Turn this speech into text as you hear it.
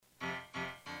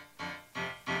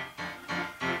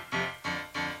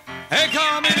They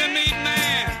call me the meat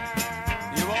man.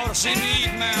 You ought to see me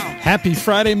eat now. Happy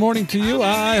Friday morning to you.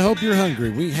 I hope you're hungry.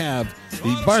 We have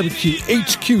the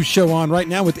BBQHQ show on right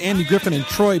now with Andy Griffin and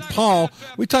Troy Paul.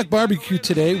 We talk barbecue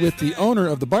today with the owner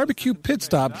of the Barbecue Pit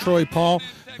Stop, Troy Paul.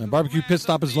 The Barbecue Pit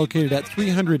Stop is located at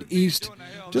 300 East,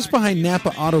 just behind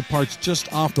Napa Auto Parts,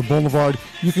 just off the boulevard.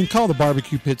 You can call the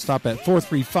Barbecue Pit Stop at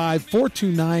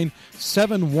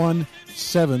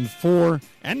 435-429-7174.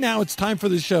 And now it's time for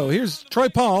the show. Here's Troy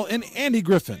Paul and Andy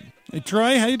Griffin. Hey,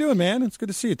 Troy, how you doing, man? It's good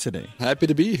to see you today. Happy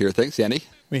to be here. Thanks, Andy.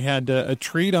 We had a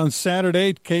treat on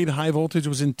Saturday. Kate High Voltage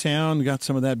was in town. We got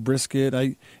some of that brisket.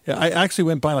 I actually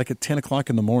went by like at 10 o'clock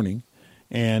in the morning.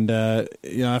 And,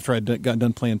 after I got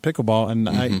done playing pickleball, and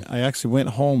I actually went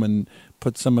home and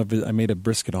put some of it, I made a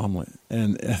brisket omelet,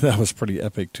 and that was pretty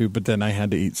epic, too. But then I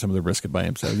had to eat some of the brisket by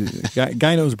himself.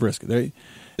 Guy knows brisket.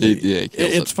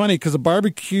 It's funny because the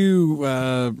barbecue,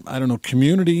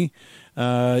 community,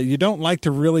 you don't like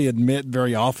to really admit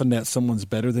very often that someone's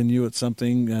better than you at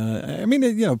something.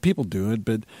 People do it,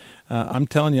 but I'm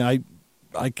telling you,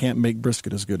 I can't make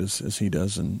brisket as good as he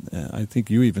does, and I think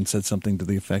you even said something to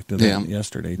the effect of that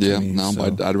yesterday to me.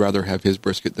 I'd rather have his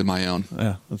brisket than my own.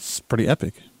 Yeah, it's pretty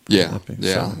epic. Epic.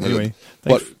 So, anyway,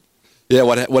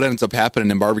 what ends up happening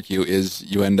in barbecue is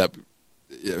you end up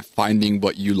finding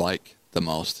what you like the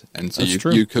most, and so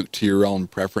you cook to your own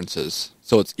preferences.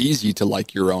 So it's easy to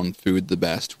like your own food the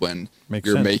best when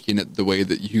you're making it the way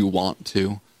that you want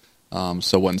to.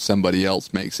 So when somebody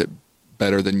else makes it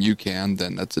better than you can,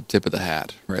 then that's a tip of the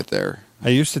hat right there. I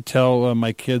used to tell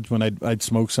my kids when I'd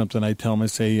smoke something, I'd tell them, I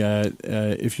say,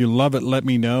 if you love it, let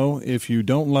me know. If you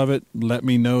don't love it, let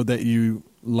me know that you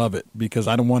love it, because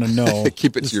I don't want to know.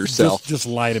 Keep it to yourself. Just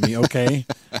lie to me, okay?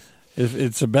 If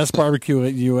it's the best barbecue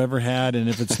you ever had, and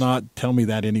if it's not, tell me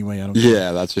that anyway. I don't care.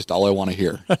 Yeah, that's just all I want to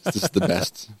hear. It's just the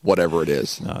best, whatever it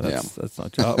is. No, that's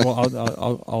not true.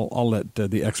 I'll let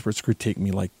the experts critique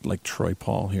me like Troy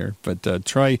Paul here. But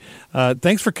Troy,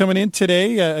 thanks for coming in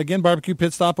today. Again, Barbecue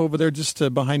Pit Stop over there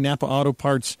just behind Napa Auto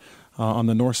Parts on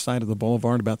the north side of the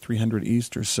boulevard, about 300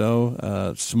 East or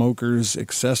so. Smokers,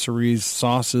 accessories,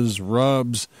 sauces,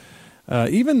 rubs.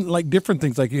 Even like different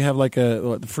things, like you have like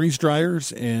freeze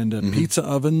dryers and pizza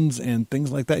ovens and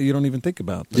things like that you don't even think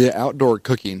about. Yeah, outdoor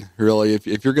cooking, really. If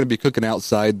you're going to be cooking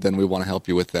outside, then we want to help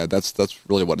you with that. That's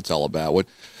really what it's all about.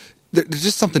 There's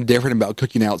just something different about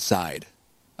cooking outside.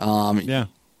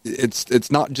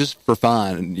 It's not just for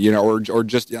fun, or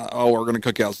just, we're going to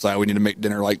cook outside, we need to make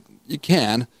dinner. Like, you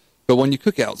can, but when you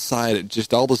cook outside, it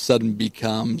just all of a sudden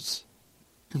becomes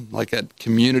like a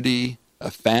community, a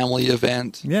family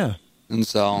event. Yeah. And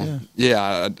so,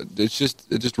 it's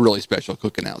just really special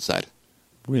cooking outside.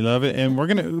 We love it, and we're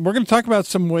gonna talk about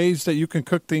some ways that you can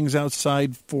cook things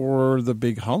outside for the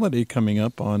big holiday coming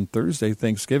up on Thursday,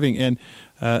 Thanksgiving. And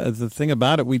the thing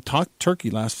about it, we talked turkey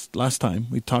last time.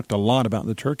 We talked a lot about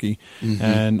the turkey,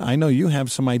 and I know you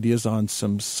have some ideas on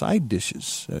some side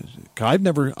dishes.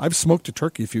 I've smoked a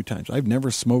turkey a few times. I've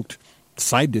never smoked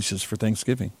side dishes for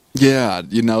Thanksgiving. Yeah,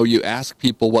 you ask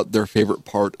people what their favorite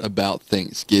part about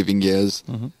Thanksgiving is,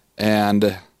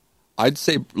 and I'd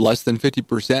say less than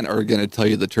 50% are going to tell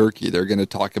you the turkey. They're going to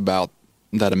talk about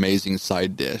that amazing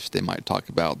side dish. They might talk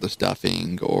about the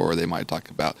stuffing, or they might talk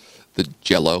about the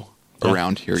Jell-O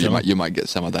around here. Jello. You might get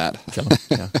some of that. Jello,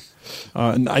 yeah.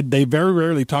 They very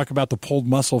rarely talk about the pulled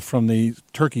muscle from the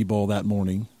turkey bowl that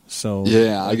morning. So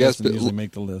I guess they usually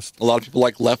make the list. A lot of people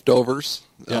like leftovers,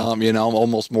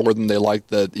 almost more than they like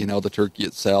the turkey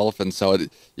itself, and so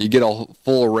you get a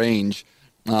full range.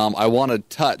 I want to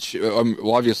touch.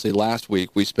 Obviously, last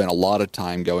week we spent a lot of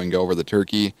time going over the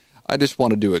turkey. I just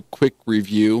want to do a quick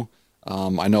review.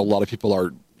 I know a lot of people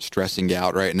are stressing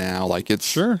out right now. Like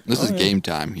this is game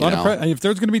time. If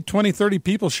there's going to be 20, 30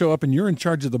 people show up and you're in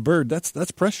charge of the bird,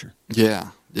 that's pressure.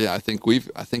 Yeah. I think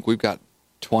we've got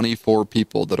 24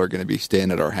 people that are going to be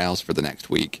staying at our house for the next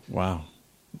week. Wow.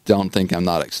 Don't think I'm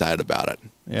not excited about it,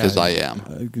 because I am.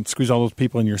 You can squeeze all those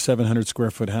people in your 700 square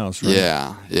foot house, right?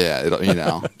 Yeah.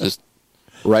 Just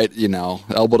right,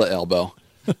 elbow to elbow.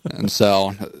 And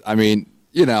so,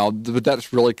 but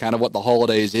that's really kind of what the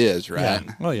holidays is, right?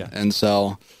 Yeah. Well, yeah. And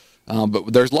so,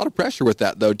 but there's a lot of pressure with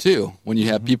that, though, too. When you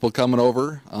have people coming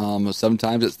over,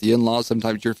 sometimes it's the in-laws,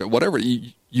 sometimes your whatever.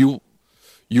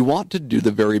 You want to do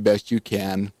the very best you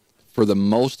can for the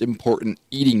most important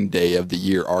eating day of the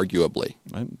year, arguably.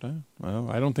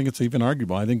 I don't think it's even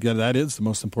arguable. I think that is the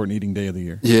most important eating day of the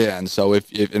year. Yeah, and so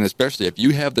and especially if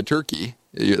you have the turkey,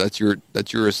 that's your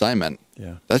assignment.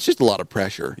 Yeah, that's just a lot of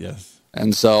pressure. Yes,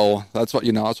 and so that's what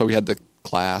That's why we had the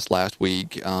class last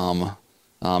week,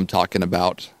 talking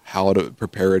about how to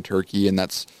prepare a turkey, and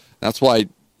that's why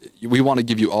we want to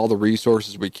give you all the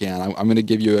resources we can. I'm going to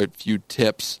give you a few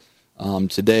tips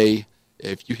today.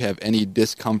 If you have any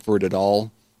discomfort at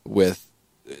all with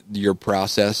your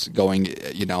process going,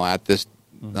 at this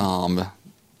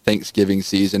Thanksgiving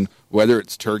season, whether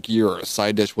it's turkey or a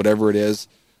side dish, whatever it is,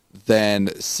 then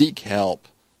seek help,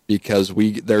 because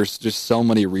there's just so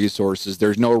many resources.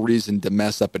 There's no reason to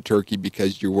mess up a turkey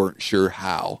because you weren't sure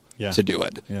how to do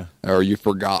it, or you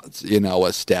forgot,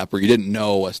 a step, or you didn't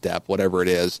know a step, whatever it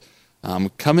is.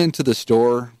 Come into the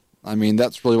store. I mean,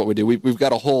 that's really what we do. We've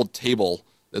got a whole table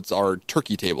that's our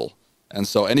turkey table, and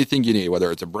so anything you need,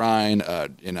 whether it's a brine, a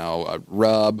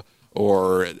rub,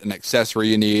 or an accessory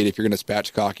you need. If you're going to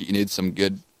spatchcock it, you need some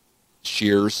good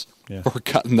shears for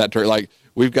cutting that turkey. Like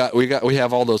we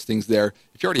have all those things there.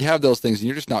 If you already have those things and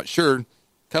you're just not sure,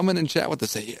 come in and chat with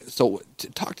us. Say, so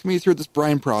talk to me through this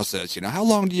brine process. How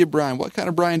long do you brine? What kind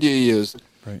of brine do you use?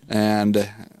 Right. And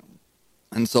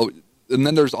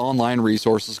then there's online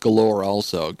resources galore.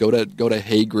 Also, go to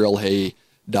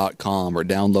HeyGrillHey.com or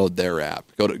download their app.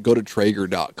 Go to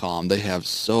Traeger.com. They have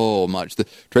so much.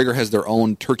 Traeger has their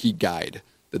own turkey guide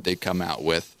that they come out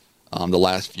with the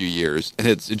last few years, and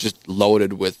it's just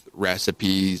loaded with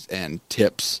recipes and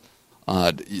tips.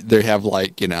 They have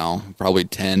probably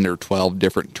 10 or 12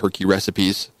 different turkey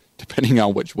recipes, depending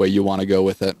on which way you want to go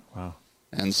with it. Wow.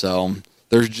 And so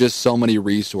there's just so many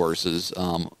resources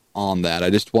on that. I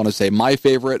just want to say my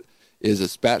favorite is a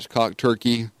spatchcock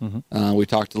turkey. Mm-hmm. We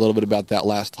talked a little bit about that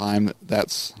last time.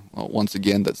 That's, once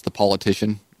again, that's the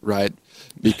politician, right?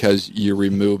 Because you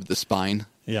remove the spine.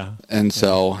 Yeah. And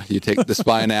so you take the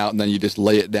spine out and then you just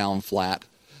lay it down flat.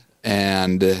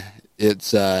 And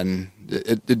it's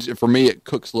for me, it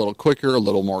cooks a little quicker, a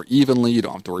little more evenly. You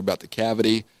don't have to worry about the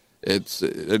cavity. It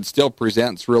still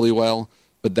presents really well,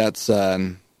 but that's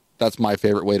my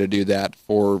favorite way to do that.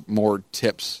 For more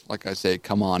tips, like I say,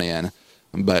 come on in.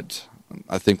 But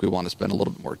I think we want to spend a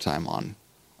little bit more time on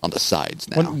the sides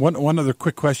now. One other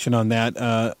quick question on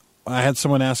that. I had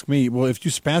someone ask me, well, if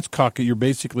you spatchcock it, you're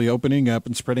basically opening up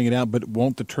and spreading it out, but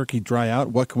won't the turkey dry out?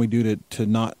 What can we do to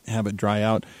not have it dry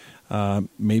out?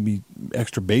 Maybe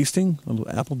extra basting, a little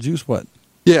apple juice, what?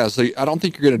 Yeah, so I don't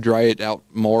think you're going to dry it out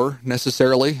more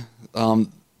necessarily.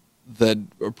 Probably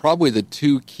the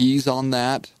two keys on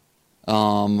that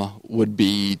would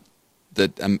be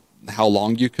that how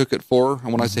long you cook it for.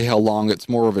 And when I say how long, it's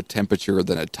more of a temperature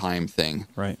than a time thing.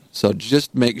 Right. So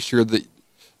just make sure that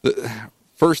the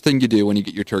first thing you do when you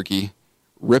get your turkey,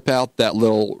 rip out that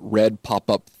little red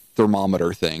pop-up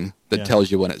thermometer thing that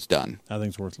tells you when it's done. That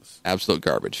thing's worthless. Absolute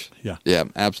garbage. Yeah. Yeah,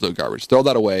 absolute garbage. Throw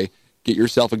that away. Get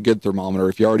yourself a good thermometer.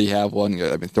 If you already have one,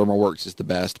 I mean, ThermoWorks is the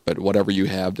best, but whatever you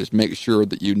have, just make sure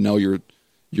that you know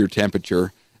your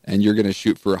temperature, and you're going to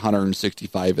shoot for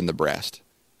 165 in the breast.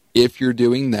 If you're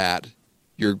doing that,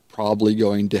 you're probably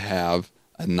going to have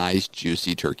a nice,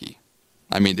 juicy turkey.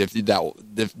 I mean,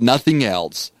 if nothing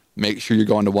else, make sure you're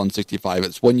going to 165.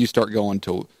 It's when you start going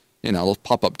to, those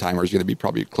pop-up timers are going to be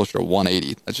probably closer to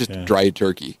 180. That's just dry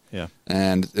turkey. Yeah.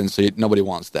 And so nobody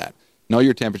wants that. Know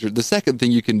your temperature. The second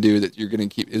thing you can do that you're going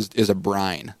to keep is a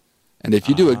brine. And if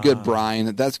you do a good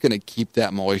brine, that's going to keep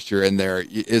that moisture in there.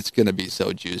 It's going to be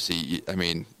so juicy. I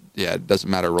mean, it doesn't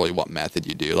matter really what method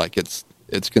you do. Like it's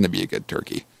going to be a good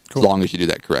turkey. Cool. As long as you do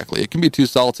that correctly. It can be too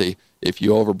salty if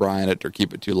you over brine it or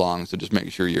keep it too long. So just make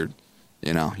sure you're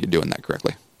doing that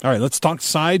correctly. All right, let's talk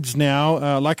sides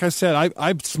now. Like I said,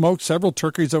 I've smoked several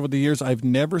turkeys over the years. I've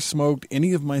never smoked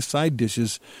any of my side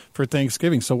dishes for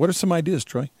Thanksgiving. So what are some ideas,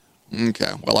 Troy?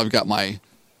 Okay. Well, I've got my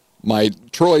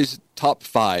Troy's top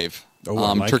 5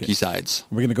 turkey sides.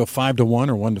 We're going to go 5 to 1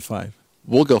 or 1 to 5?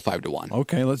 We'll go 5 to 1.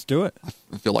 Okay, let's do it.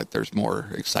 I feel like there's more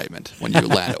excitement when you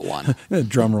land at 1.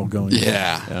 Drum roll going.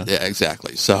 Yeah,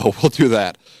 exactly. So we'll do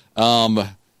that.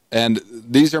 And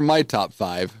these are my top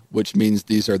 5, which means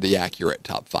these are the accurate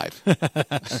top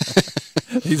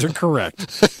 5. These are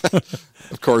correct.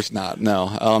 Of course not,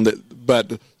 no.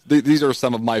 But these are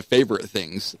some of my favorite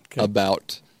things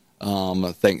about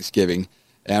Thanksgiving.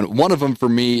 And one of them for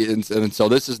me, and so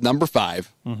this is number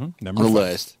 5 on the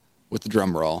list with the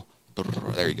drum roll.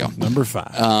 There you go. Number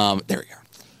 5. There we go.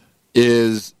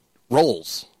 Is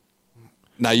rolls.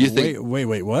 Now you think...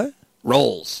 Wait, what?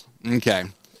 Rolls. Okay.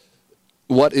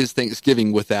 What is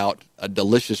Thanksgiving without a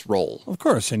delicious roll? Of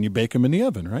course, and you bake them in the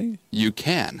oven, right? You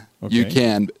can. Okay. You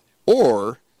can.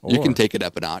 Or you can take it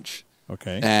up a notch.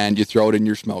 Okay. And you throw it in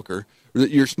your smoker.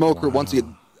 Your smoker, once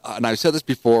you... and I've said this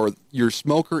before, your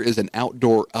smoker is an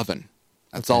outdoor oven.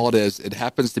 That's all it is. It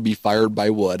happens to be fired by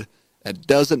wood. It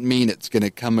doesn't mean it's going to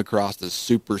come across as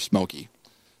super smoky.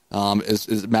 As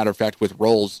a matter of fact, with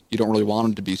rolls, you don't really want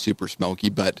them to be super smoky.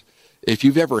 But if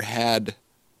you've ever had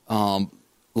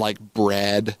like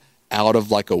bread out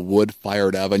of like a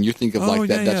wood-fired oven. You think of like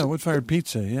that. Yeah, wood-fired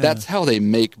pizza. Yeah, that's how they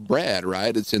make bread,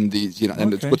 right? It's in these,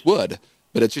 and it's with wood,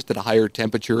 but it's just at a higher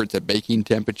temperature. It's at baking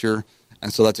temperature,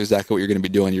 and so that's exactly what you're going to be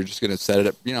doing. You're just going to set it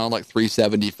at, like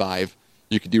 375.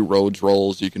 You could do Rhodes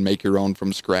rolls. You can make your own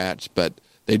from scratch, but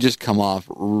they just come off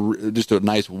just a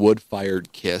nice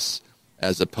wood-fired kiss,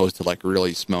 as opposed to like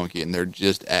really smoky, and they're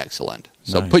just excellent.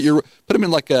 So nice. put them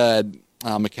in like a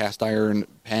cast iron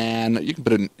pan. You can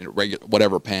put it in a regular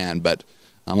whatever pan, but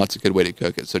that's a good way to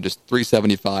cook it. So just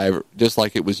 375, just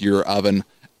like it was your oven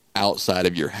outside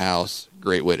of your house.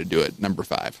 Great way to do it. Number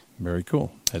 5. Very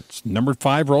cool. That's number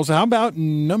 5 rolls. How about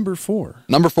number 4?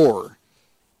 Number 4.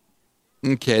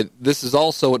 Okay, this is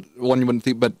also one you wouldn't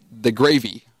think, but the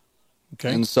gravy.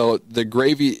 Okay. And so the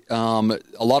gravy, a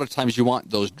lot of times you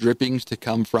want those drippings to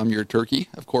come from your turkey,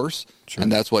 of course,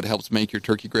 and that's what helps make your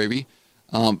turkey gravy.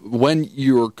 When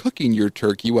you're cooking your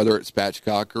turkey, whether it's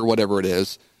spatchcock or whatever it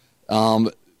is,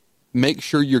 make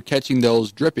sure you're catching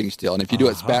those drippings still. And if you do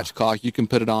it spatchcock, you can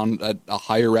put it on a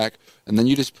higher rack, and then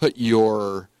you just put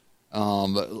your,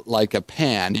 like a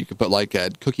pan, you could put like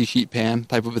a cookie sheet pan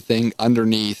type of a thing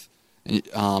underneath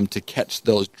to catch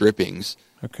those drippings.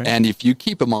 Okay. And if you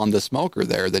keep them on the smoker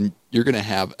there, then you're going to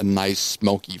have a nice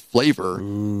smoky flavor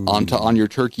on your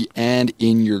turkey and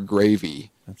in your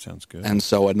gravy. That sounds good. And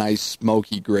so a nice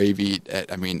smoky gravy,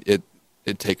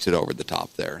 it takes it over the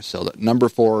top there. So number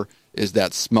 4 is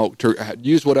that smoked turkey.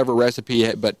 Use whatever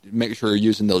recipe, but make sure you're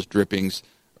using those drippings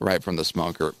right from the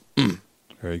smoker.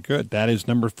 Very good. That is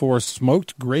number 4,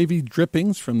 smoked gravy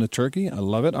drippings from the turkey. I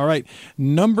love it. All right,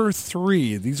 number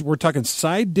 3. We're talking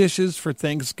side dishes for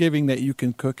Thanksgiving that you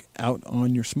can cook out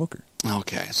on your smoker.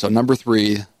 Okay, so number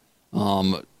 3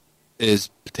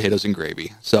 is potatoes and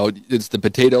gravy. So it's the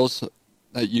potatoes.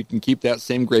 You can keep that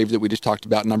same gravy that we just talked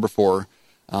about, number 4.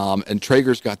 And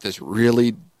Traeger's got this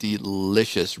really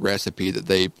delicious recipe that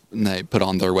they put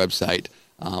on their website.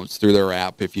 It's through their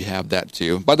app if you have that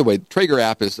too. By the way, the Traeger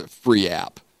app is a free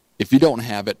app. If you don't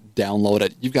have it, download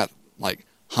it. You've got like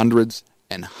hundreds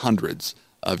and hundreds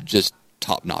of just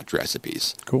top-notch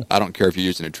recipes. Cool. I don't care if you're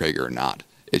using a Traeger or not.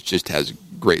 It just has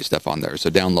great stuff on there. So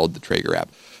download the Traeger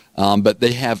app. But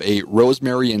they have a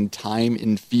rosemary and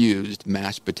thyme-infused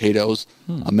mashed potatoes.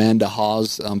 Amanda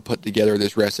Hawes put together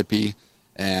this recipe.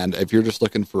 And if you're just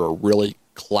looking for a really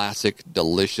classic,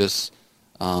 delicious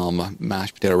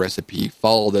mashed potato recipe,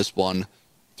 follow this one,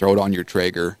 throw it on your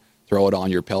Traeger, throw it on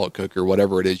your pellet cooker,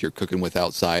 whatever it is you're cooking with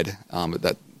outside.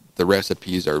 That the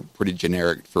recipes are pretty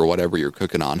generic for whatever you're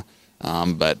cooking on,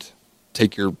 but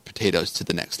take your potatoes to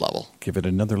the next level. Give it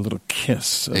another little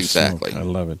kiss. Exactly. Smoke. I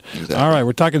love it. Exactly. All right,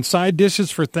 we're talking side dishes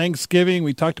for Thanksgiving.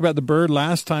 We talked about the bird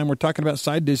last time. We're talking about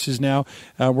side dishes now.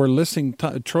 We're listing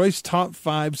Troy's top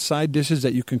 5 side dishes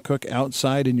that you can cook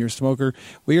outside in your smoker.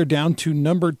 We are down to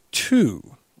number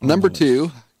 2. Number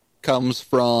 2 comes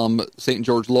from St.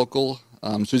 George Local,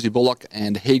 Susie Bullock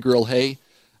and Hey Grill Hey.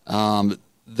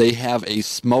 They have a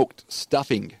smoked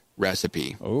stuffing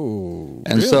recipe. Oh,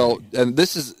 and really? So, and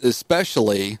this is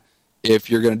especially if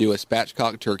you're going to do a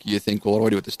spatchcock turkey, you think, well, what do I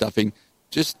do with the stuffing?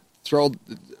 Just throw,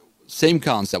 same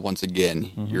concept once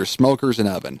again, your smoker's an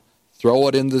oven. Throw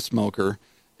it in the smoker,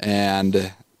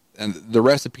 and the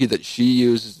recipe that she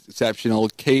uses is exceptional.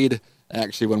 Cade,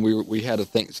 actually, when we had a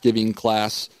Thanksgiving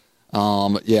class,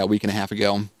 a week and a half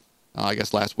ago, I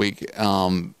guess last week,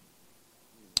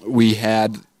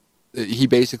 he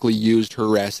basically used her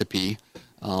recipe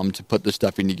to put the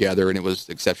stuffing together, and it was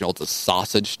exceptional. It's a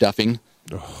sausage stuffing,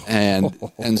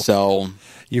 and so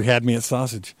you had me at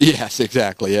sausage. Yes,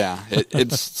 exactly. Yeah,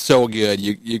 it's so good.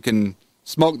 You can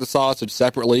smoke the sausage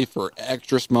separately for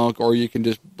extra smoke, or you can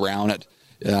just brown it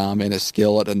in a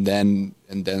skillet and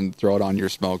then throw it on your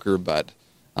smoker. But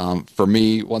for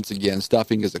me, once again,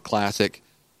 stuffing is a classic.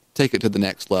 Take it to the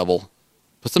next level.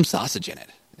 Put some sausage in it,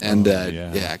 and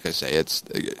I could say it's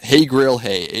Hey Grill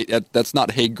Hey. That's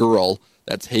not Hey Girl.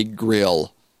 That's Hey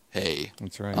Grill Hey.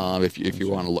 That's right. If you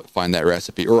want to find that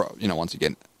recipe, or once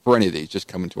again, for any of these, just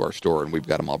come into our store and we've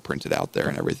got them all printed out there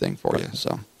and everything for you.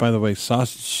 So, by the way,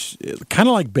 sausage, kind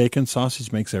of like bacon,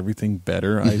 sausage makes everything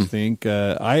better. I think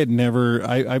I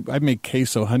made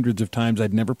queso hundreds of times.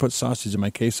 I'd never put sausage in my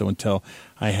queso until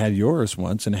I had yours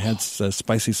once, and it had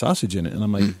spicy sausage in it, and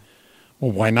I'm like.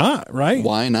 Well, why not, right?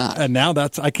 Why not? And now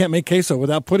I can't make queso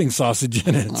without putting sausage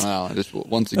in it. Well, just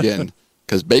once again,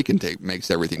 because bacon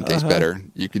makes everything taste better.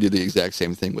 You could do the exact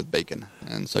same thing with bacon,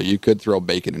 and so you could throw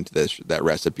bacon into that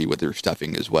recipe with your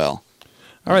stuffing as well.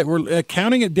 All right, we're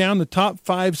counting it down, the top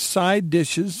 5 side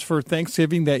dishes for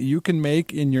Thanksgiving that you can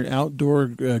make in your outdoor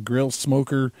grill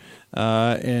smoker.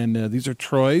 And these are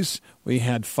Troy's. We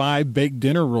had 5 baked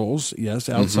dinner rolls, yes,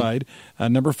 outside.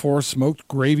 Number 4, smoked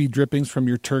gravy drippings from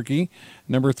your turkey.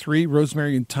 Number 3,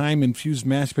 rosemary and thyme infused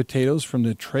mashed potatoes from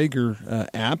the Traeger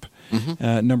app.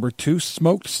 Number 2,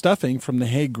 smoked stuffing from the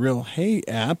Hey Grill Hey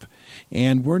app.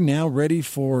 And we're now ready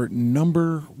for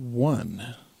number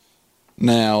 1.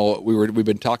 Now, we've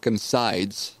been talking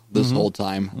sides this whole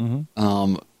time,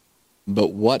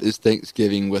 but what is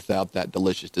Thanksgiving without that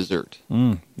delicious dessert?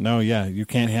 No, yeah, you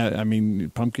can't have,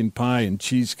 pumpkin pie and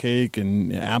cheesecake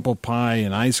and apple pie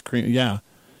and ice cream, yeah.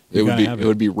 It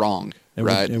would be wrong,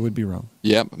 right? It would be wrong.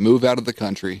 Yep, move out of the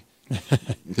country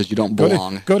because you don't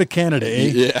belong. Go to Canada,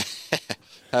 eh? Yeah,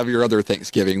 have your other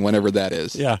Thanksgiving, whenever that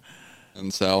is. Yeah.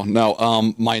 And so,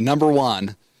 no, my number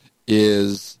 1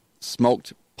 is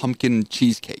smoked pumpkin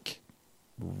cheesecake.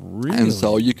 Really? And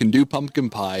so you can do pumpkin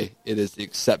pie. It is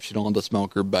exceptional in the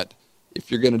smoker, but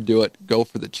if you're going to do it, go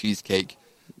for the cheesecake.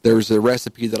 There's a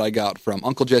recipe that I got from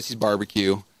Uncle Jesse's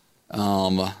BBQ.com.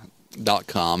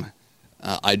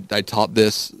 I taught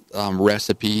this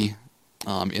recipe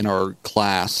in our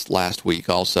class last week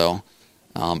also.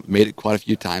 Made it quite a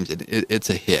few times.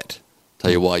 It's a hit. Tell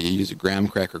you what, you use a graham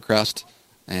cracker crust,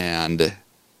 and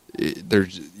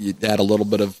you add a little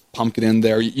bit of pumpkin in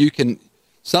there.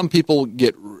 Some people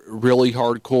get really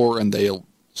hardcore and they'll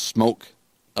smoke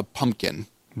a pumpkin.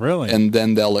 Really? And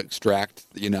then they'll extract,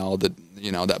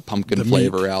 that pumpkin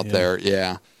flavor out there.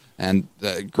 Yeah. And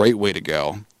a great way to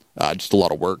go. Just a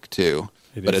lot of work too.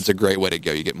 It's a great way to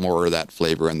go. You get more of that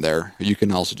flavor in there. You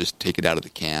can also just take it out of the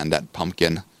can, that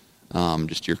pumpkin,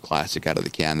 just your classic out of the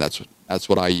can. That's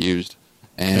what I used.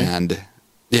 And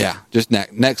yeah, just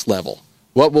next level.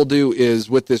 What we'll do is,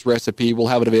 with this recipe, we'll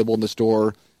have it available in the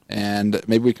store, and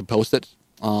maybe we can post it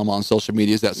on social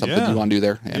media. Is that something you want to do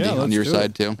there, Andy, on your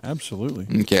side too? Absolutely.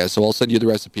 Okay, so I'll send you the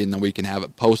recipe, and then we can have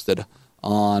it posted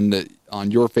on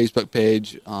your Facebook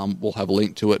page. We'll have a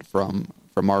link to it from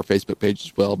our Facebook page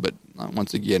as well, but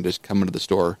once again, just come into the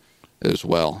store as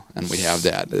well, and we have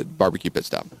that at Barbecue Pit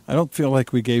Stop. I don't feel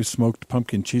like we gave smoked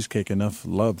pumpkin cheesecake enough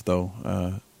love,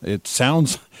 though. It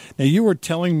sounds. Now, you were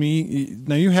telling me.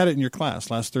 Now, you had it in your class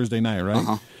last Thursday night,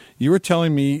 right? You were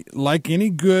telling me, like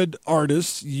any good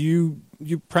artist, you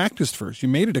practiced first. You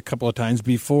made it a couple of times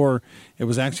before it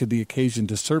was actually the occasion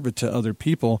to serve it to other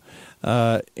people.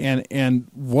 And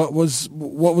what was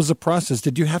the process?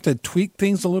 Did you have to tweak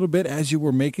things a little bit as you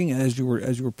were making, as you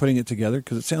were putting it together?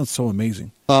 Because it sounds so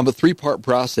amazing. A 3-part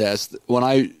process.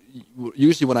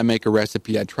 Usually when I make a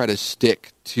recipe, I try to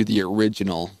stick to the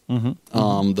original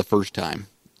the first time,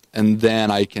 and then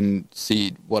I can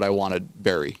see what I want to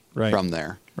vary from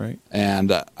there. Right.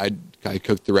 And I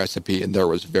cooked the recipe, and there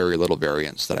was very little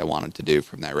variance that I wanted to do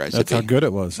from that recipe. That's how good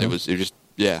it was. Huh? It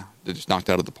just knocked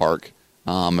out of the park.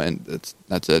 And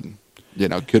that's it.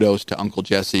 Kudos to Uncle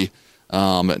Jesse.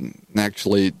 And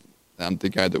actually, the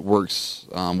guy that works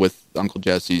with Uncle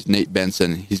Jesse's, Nate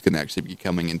Benson, he's going to actually be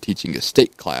coming and teaching a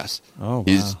steak class. Oh, wow.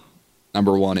 He's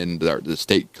number 1 in the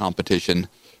steak competition.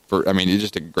 He's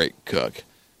just a great cook.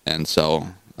 And so,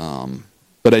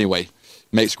 but anyway,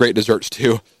 makes great desserts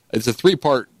too. It's a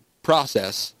 3-part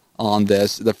process on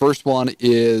this. The first one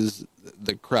is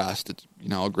the crust. It's,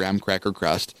 a graham cracker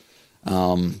crust.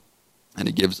 And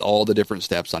it gives all the different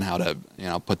steps on how to,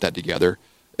 put that together.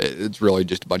 It's really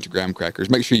just a bunch of graham crackers.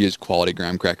 Make sure you use quality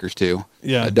graham crackers too.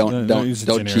 Yeah. Don't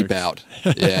cheap out.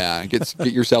 Yeah. Get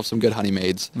yourself some good Honey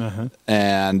Maids.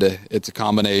 And it's a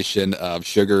combination of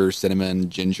sugar, cinnamon,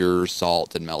 ginger,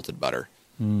 salt, and melted butter.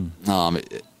 And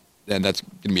that's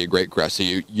going to be a great crust. So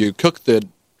you cook the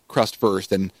crust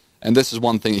first, and this is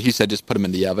one thing he said, just put them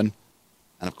in the oven.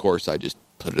 And of course, I just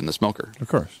put it in the smoker. Of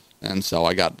course. And so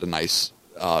I got the nice,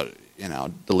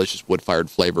 delicious wood-fired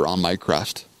flavor on my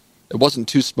crust. It wasn't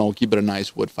too smoky, but a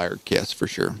nice wood-fired kiss for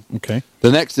sure. Okay. The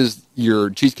next is your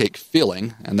cheesecake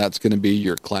filling, and that's going to be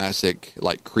your classic,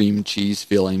 like, cream cheese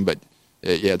filling, but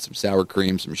you had some sour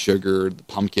cream, some sugar, the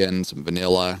pumpkin, some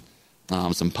vanilla,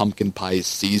 some pumpkin pie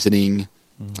seasoning,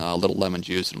 a little lemon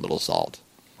juice, and a little salt.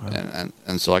 Wow.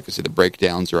 And so, like I said, the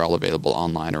breakdowns are all available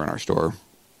online or in our store.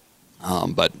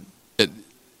 But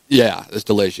it's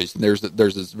delicious. And there's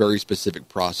this very specific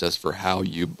process for how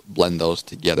you blend those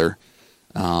together.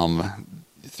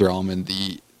 Throw them in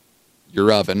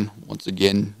your oven. Once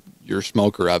again, your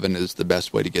smoker oven is the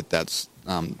best way to get that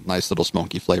nice little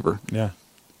smoky flavor. Yeah.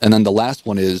 And then the last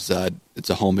one is it's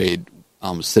a homemade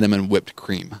cinnamon whipped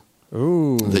cream.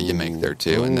 Ooh. That you make there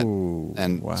too.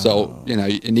 And wow. So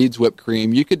it needs whipped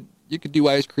cream. You could do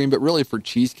ice cream, but really for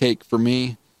cheesecake for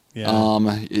me,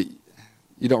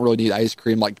 You don't really need ice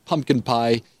cream. Like pumpkin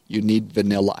pie, you need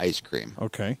vanilla ice cream.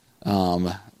 Okay.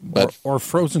 But or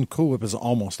frozen Cool Whip is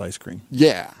almost ice cream.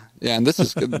 Yeah, and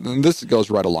this goes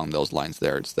right along those lines.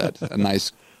 There, it's a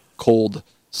nice cold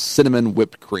cinnamon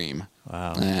whipped cream.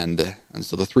 Wow. And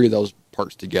so the three of those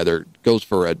parts together goes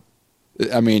for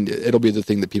it'll be the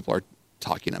thing that people are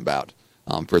talking about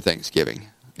for Thanksgiving.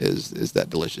 Is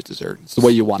that delicious dessert? It's the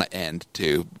way you want to end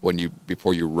too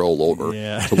before you roll over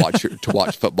to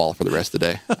watch football for the rest of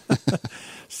the day.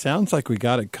 Sounds like we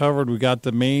got it covered. We got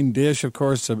the main dish, of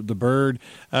course, the bird.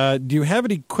 Do you have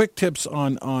any quick tips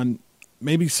on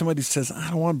maybe somebody says,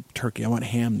 I don't want turkey, I want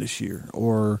ham this year,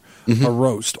 or a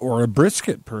roast, or a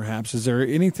brisket, perhaps? Is there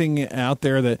anything out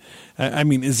there that,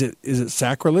 is it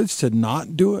sacrilege to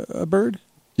not do a bird?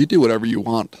 You do whatever you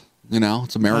want.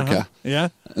 It's America. Uh-huh. Yeah.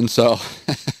 And so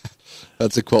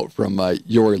that's a quote from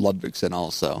Yori Ludvigsen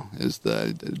also, is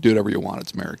do whatever you want,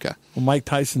 it's America. Well, Mike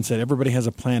Tyson said everybody has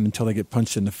a plan until they get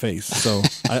punched in the face. So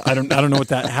I don't know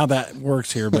how that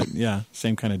works here, but yeah,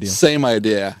 same kind of deal. Same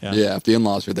idea. Yeah, if the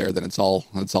in-laws are there, then it's all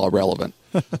relevant.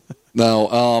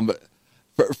 No,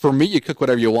 for me, you cook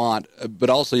whatever you want, but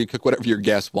also you cook whatever your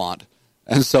guests want.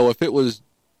 And so if it was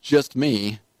just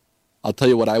me, I'll tell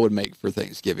you what I would make for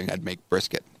Thanksgiving. I'd make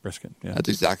brisket. Brisket, yeah. That's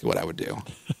exactly what I would do.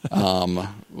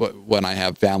 When I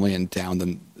have family in town,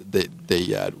 then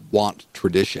they want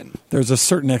tradition. There's a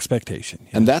certain expectation.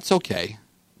 Yeah. And that's okay.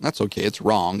 That's okay. It's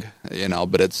wrong,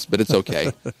 but it's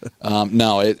okay.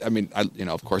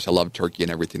 Of course I love turkey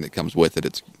and everything that comes with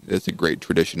it. It's a great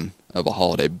tradition of a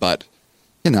holiday, but,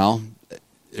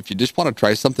 if you just want to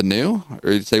try something new,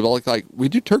 or you say, well, like we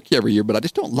do turkey every year, but I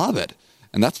just don't love it,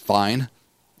 and that's fine.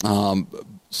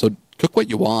 So cook what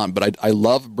you want, but I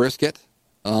love brisket.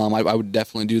 I would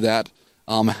definitely do that.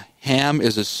 Ham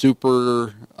is a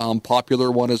super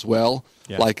popular one as well,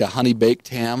 like a honey baked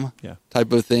ham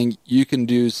type of thing. You can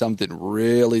do something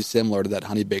really similar to that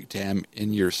honey baked ham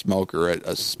in your smoker.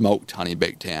 A smoked honey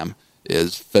baked ham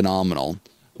is phenomenal.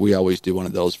 We always do one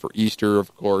of those for Easter,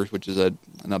 of course, which is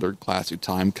another classic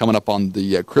time. Coming up on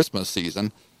the Christmas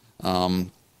season.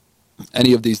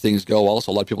 Any of these things go.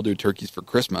 Also, a lot of people do turkeys for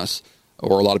Christmas,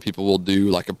 or a lot of people will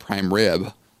do like a prime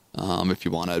rib if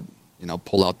you want to,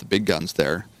 pull out the big guns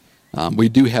there. We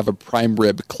do have a prime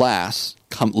rib class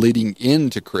leading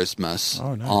into Christmas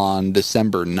on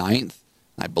December 9th.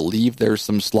 I believe there's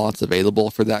some slots available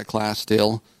for that class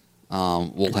still.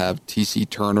 We'll have T.C.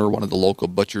 Turner, one of the local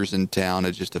butchers in town.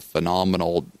 It's just a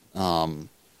phenomenal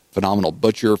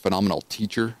butcher, phenomenal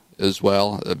teacher as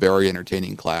well. A very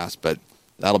entertaining class, but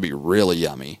that'll be really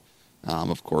yummy.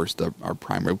 Of course, our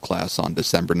prime rib class on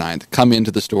December 9th. Come into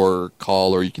the store,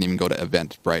 call, or you can even go to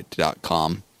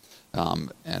eventbrite.com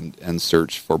and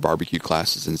search for barbecue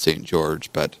classes in St.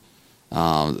 George. But,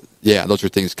 those are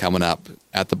things coming up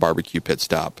at the barbecue pit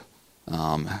stop.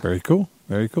 Very cool.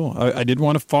 Very cool. I did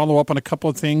want to follow up on a couple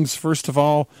of things. First of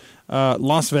all,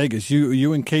 Las Vegas.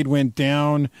 You and Cade went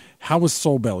down. How was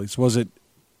Soul Bellies? Was it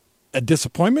a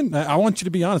disappointment? I want you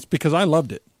to be honest, because I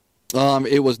loved it.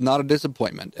 It was not a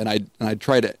disappointment, and I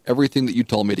tried everything that you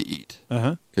told me to eat.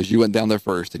 Because you went down there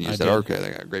first, and you said, "Okay,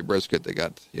 they got great brisket. They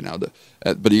got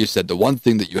but you said the one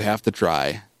thing that you have to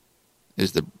try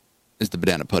is the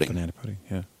banana pudding. Banana pudding,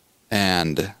 yeah.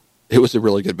 And it was a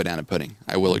really good banana pudding.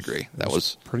 I will agree. That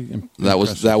was pretty. That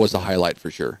was a highlight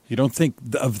for sure. You don't think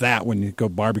of that when you go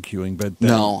barbecuing, but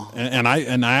no. And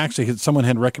I actually someone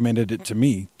had recommended it to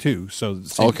me too. So the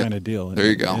same kind of deal. There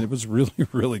you go. And it was really,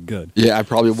 really good. Yeah, I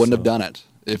probably wouldn't have done it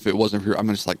if it wasn't for. I'm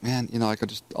just like, man,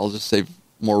 I'll just save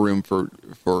more room for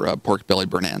pork belly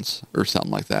burnt ends or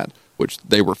something like that, which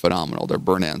they were phenomenal. Their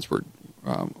burnt ends were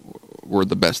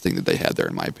the best thing that they had there,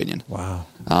 in my opinion. Wow.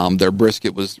 Their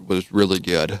brisket was really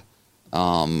good.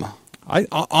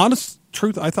 Honest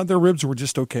truth, I thought their ribs were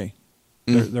just okay.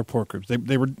 Their pork ribs,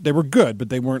 they were good, but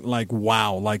they weren't like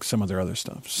wow like some of their other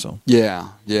stuff. So yeah,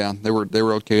 they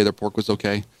were okay. Their pork was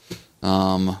okay.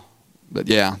 But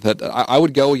yeah, I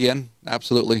would go again.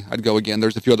 Absolutely, I'd go again.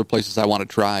 There's a few other places I want to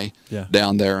try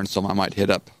down there, and so I might hit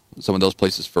up some of those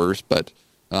places first. But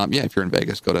if you're in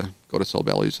Vegas, go to Soul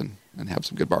Bellies and have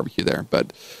some good barbecue there.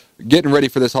 But getting ready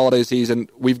for this holiday season,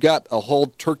 we've got a whole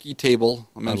turkey table.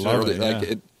 I love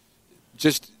it.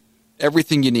 Just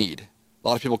everything you need. A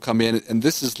lot of people come in, and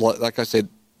this is, like I said,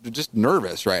 they're just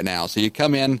nervous right now. So you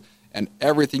come in, and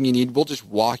everything you need, we'll just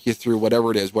walk you through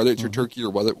whatever it is, whether it's your turkey or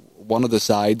whether one of the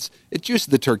sides. It's just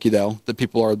the turkey, though, that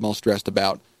people are most stressed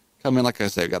about. Come in, like I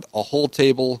said, got a whole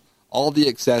table, all the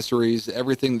accessories,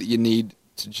 everything that you need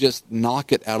to just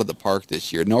knock it out of the park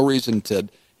this year. No reason to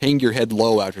hang your head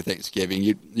low after Thanksgiving.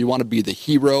 You want to be the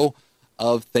hero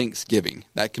of Thanksgiving.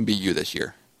 That can be you this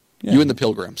year. Yeah. You and the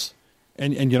Pilgrims.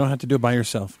 And you don't have to do it by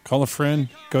yourself. Call a friend.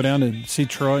 Go down and see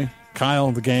Troy,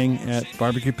 Kyle, the gang at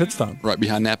Barbecue Pit Stop. Right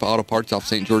behind Napa Auto Parts off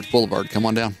St. George Boulevard. Come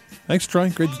on down. Thanks,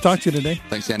 Troy. Great to talk to you today.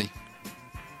 Thanks, Andy.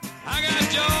 I got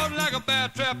jaws like a bear,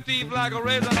 trap deep like a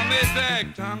razor, and a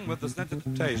mid-tag tongue with a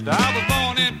sensitive taste. I was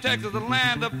born in Texas, the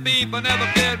land of beef, but never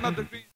cared much to